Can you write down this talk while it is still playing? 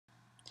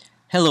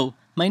Hello,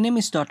 my name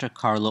is Dr.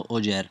 Carlo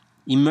Oger,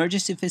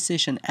 emergency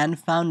physician and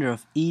founder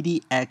of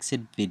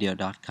PatientEducation.Video,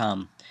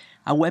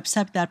 a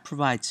website that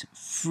provides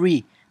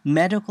free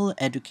medical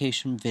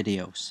education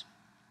videos.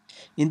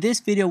 In this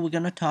video, we're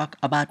going to talk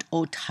about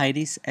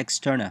otitis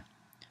externa,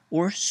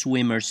 or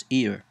swimmer's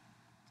ear.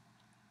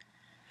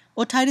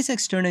 Otitis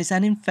externa is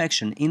an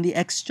infection in the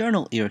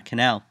external ear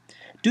canal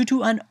due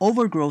to an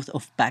overgrowth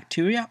of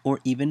bacteria or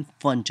even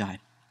fungi.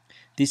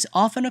 This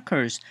often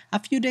occurs a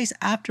few days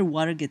after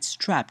water gets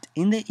trapped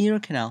in the ear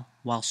canal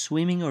while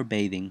swimming or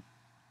bathing.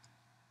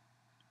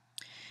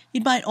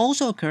 It might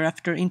also occur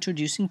after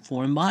introducing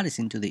foreign bodies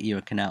into the ear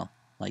canal,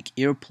 like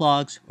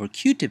earplugs or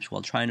Q-tips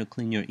while trying to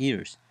clean your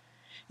ears.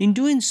 In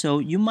doing so,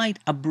 you might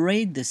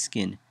abrade the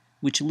skin,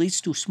 which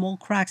leads to small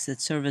cracks that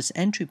serve as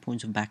entry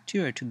points of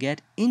bacteria to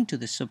get into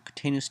the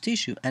subcutaneous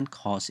tissue and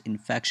cause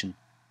infection.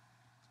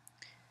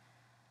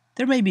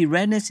 There may be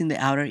redness in the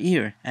outer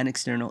ear and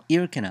external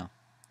ear canal,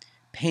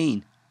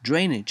 pain,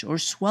 drainage, or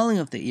swelling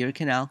of the ear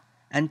canal,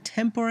 and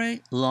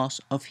temporary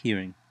loss of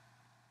hearing.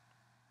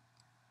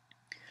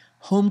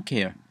 Home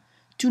care.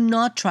 Do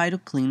not try to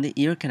clean the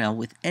ear canal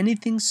with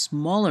anything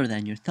smaller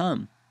than your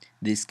thumb.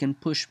 This can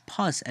push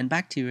pus and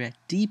bacteria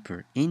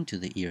deeper into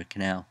the ear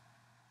canal.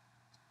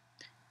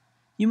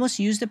 You must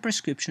use the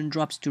prescription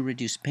drops to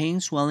reduce pain,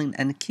 swelling,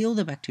 and kill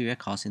the bacteria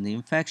causing the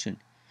infection.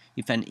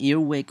 If an ear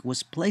wick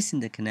was placed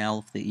in the canal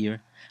of the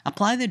ear,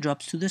 apply the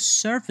drops to the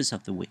surface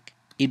of the wick.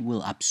 It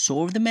will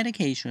absorb the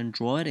medication and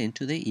draw it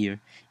into the ear,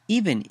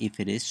 even if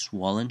it is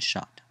swollen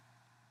shut.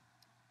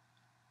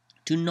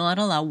 Do not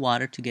allow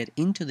water to get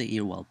into the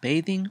ear while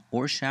bathing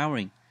or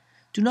showering.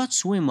 Do not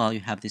swim while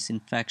you have this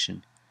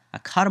infection. A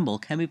cotton ball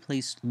can be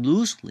placed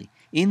loosely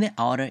in the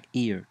outer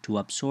ear to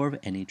absorb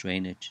any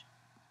drainage.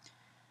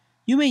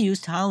 You may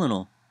use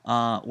Tylenol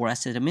or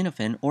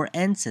acetaminophen or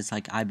NSAIDs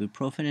like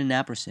ibuprofen and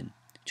naproxen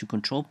to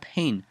control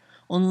pain,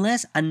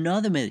 unless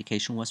another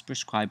medication was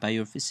prescribed by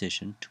your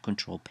physician to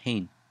control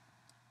pain.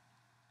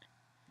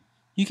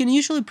 You can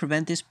usually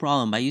prevent this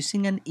problem by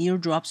using an ear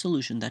drop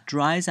solution that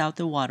dries out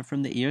the water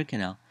from the ear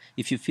canal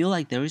if you feel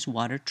like there is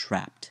water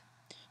trapped.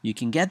 You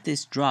can get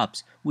these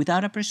drops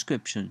without a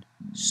prescription.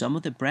 Some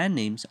of the brand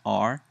names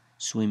are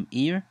Swim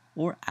Ear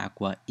or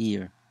Aqua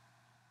Ear.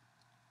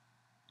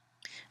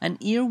 An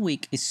ear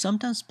wick is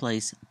sometimes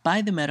placed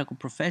by the medical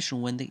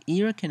professional when the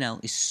ear canal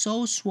is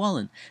so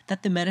swollen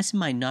that the medicine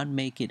might not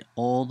make it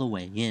all the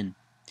way in.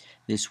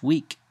 This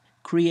wick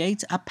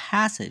creates a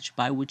passage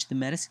by which the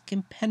medicine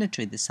can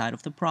penetrate the site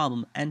of the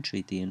problem and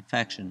treat the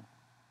infection.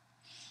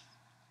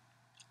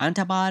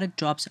 Antibiotic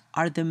drops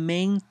are the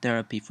main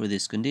therapy for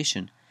this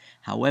condition.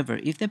 However,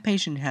 if the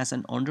patient has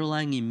an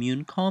underlying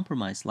immune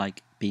compromise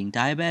like being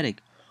diabetic,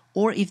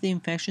 or if the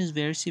infection is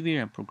very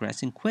severe and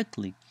progressing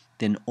quickly,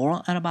 then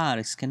oral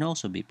antibiotics can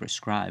also be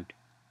prescribed.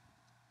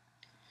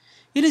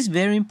 It is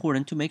very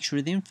important to make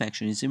sure the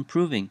infection is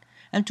improving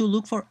and to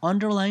look for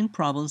underlying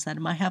problems that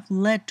might have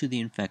led to the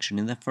infection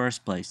in the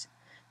first place.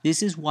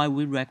 This is why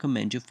we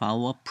recommend you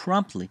follow up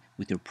promptly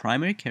with your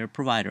primary care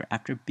provider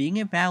after being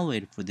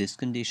evaluated for this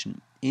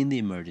condition in the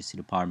emergency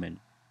department.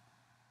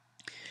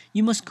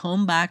 You must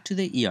come back to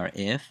the ER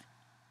if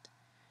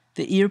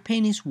the ear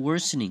pain is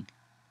worsening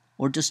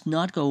or does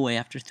not go away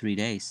after 3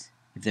 days,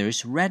 if there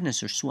is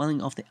redness or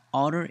swelling of the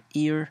outer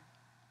ear,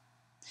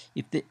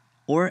 if the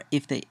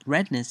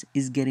redness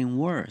is getting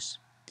worse,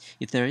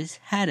 if there is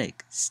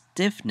headache,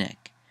 stiff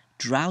neck,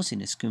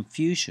 drowsiness,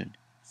 confusion,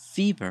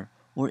 fever,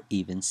 or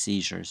even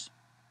seizures.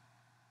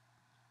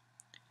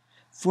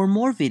 For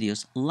more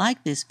videos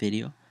like this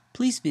video,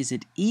 please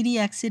visit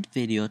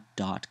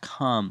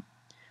edxitvideo.com.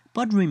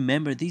 But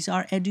remember, these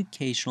are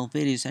educational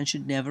videos and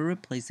should never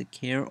replace the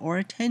care or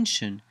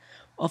attention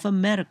of a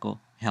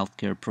medical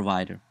healthcare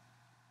provider.